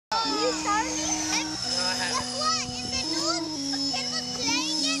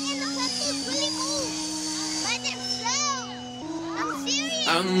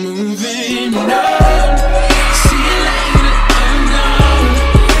I'm moving on. See you later, unknown.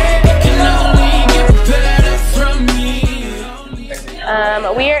 It can only get better from me.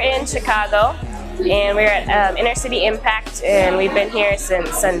 We are in Chicago, and we're at Inner City Impact, and we've been here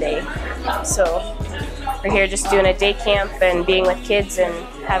since Sunday. So we're here just doing a day camp and being with kids and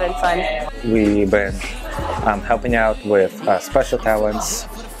having fun. We've been helping out with special talents,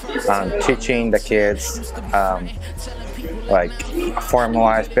 teaching the kids like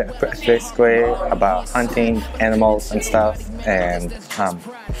formalized basically about hunting animals and stuff, and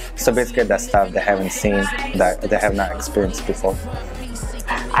so basically that stuff they haven't seen, that they have not experienced before.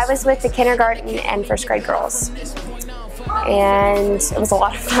 I was with the kindergarten and first grade girls, and it was a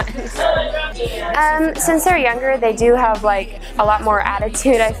lot of fun. Since they're younger, they do have like a lot more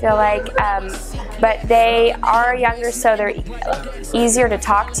attitude, I feel like, but they are younger, so they're easier to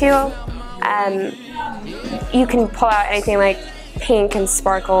talk to. You can pull out anything like pink and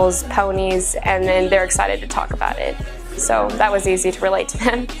sparkles, ponies, and then they're excited to talk about it. So that was easy to relate to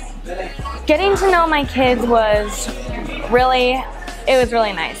them. Getting to know my kids was really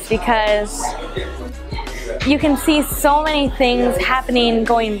nice, because you can see so many things happening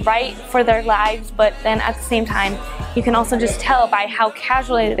going right for their lives, but then at the same time you can also just tell by how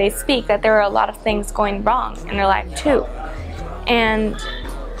casually they speak that there are a lot of things going wrong in their life too. And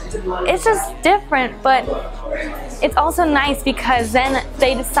it's just different, but it's also nice because then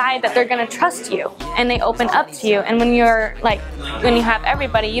they decide that they're going to trust you and they open up to you. And when you're like, when you have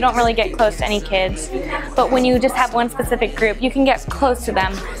everybody, you don't really get close to any kids, but when you just have one specific group, you can get close to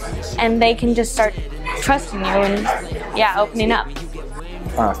them and they can just start trusting you and opening up.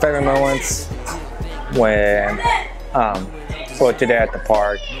 Favorite moments when well, today at the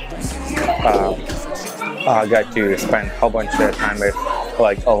park, I got to spend a whole bunch of time with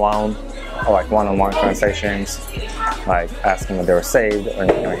like alone, or like one-on-one conversations, like asking if they were saved or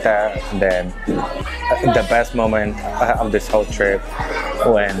anything like that. And then the best moment of this whole trip,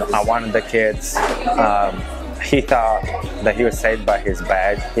 when I wanted the kids, he thought that he was saved by his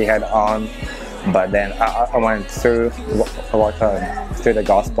badge he had on, but then I went through the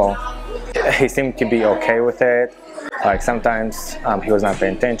gospel. He seemed to be okay with it. Like sometimes he was not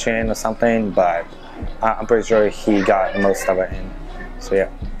paying attention or something, but I'm pretty sure he got most of it in. So yeah.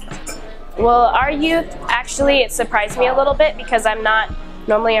 Well, our youth, actually, it surprised me a little bit because I'm not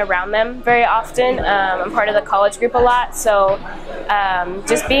normally around them very often. I'm part of the college group a lot, so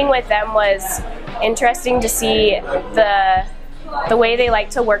just being with them was interesting to see the way they like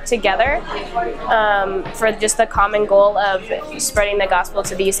to work together for just the common goal of spreading the gospel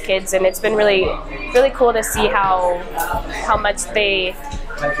to these kids. And it's been really cool to see how much they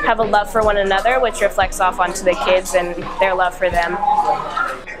have a love for one another, which reflects off onto the kids and their love for them.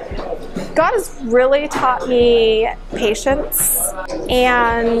 God has really taught me patience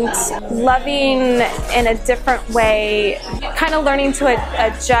and loving in a different way, kind of learning to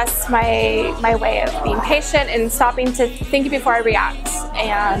adjust my way of being patient and stopping to think before I react.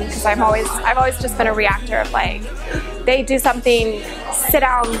 And because I've always just been a reactor of like, they do something, sit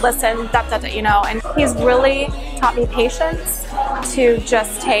down, listen, you know. And he's really taught me patience, to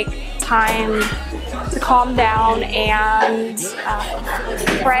just take time to calm down and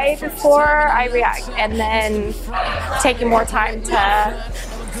pray before I react, and then taking more time to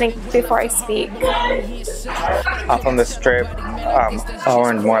think before I speak. On this trip, I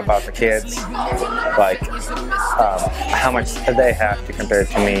learned more about the kids, like how much they have to compare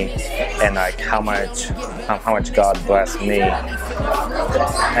to me, and like how much God blessed me,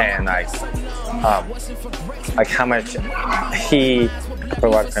 and like how much He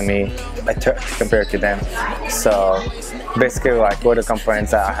provided for me compared to them. So basically, like what the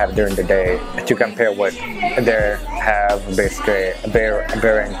complaints that I have during the day, to compare what they have, basically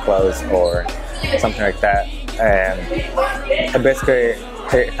wearing clothes or something like that. And basically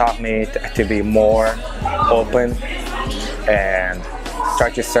it taught me to be more open and try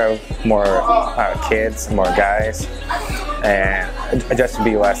to serve more kids, more guys, and just to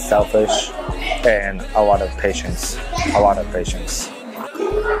be less selfish, and a lot of patience.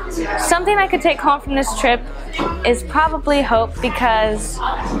 Something I could take home from this trip is probably hope, because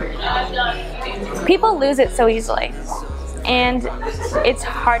people lose it so easily. And it's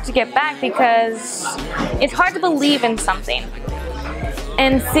hard to get back because it's hard to believe in something.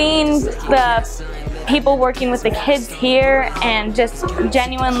 And seeing the people working with the kids here and just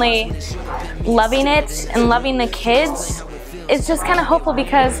genuinely loving it and loving the kids it's just kind of hopeful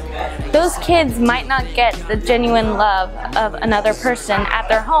because those kids might not get the genuine love of another person at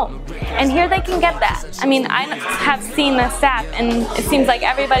their home. And here they can get that. I mean, I have seen the staff and it seems like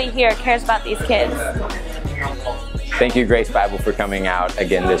everybody here cares about these kids. Thank you, Grace Bible, for coming out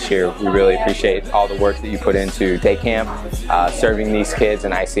again this year. We really appreciate all the work that you put into day camp, serving these kids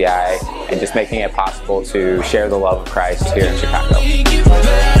in ICI, and just making it possible to share the love of Christ here in Chicago.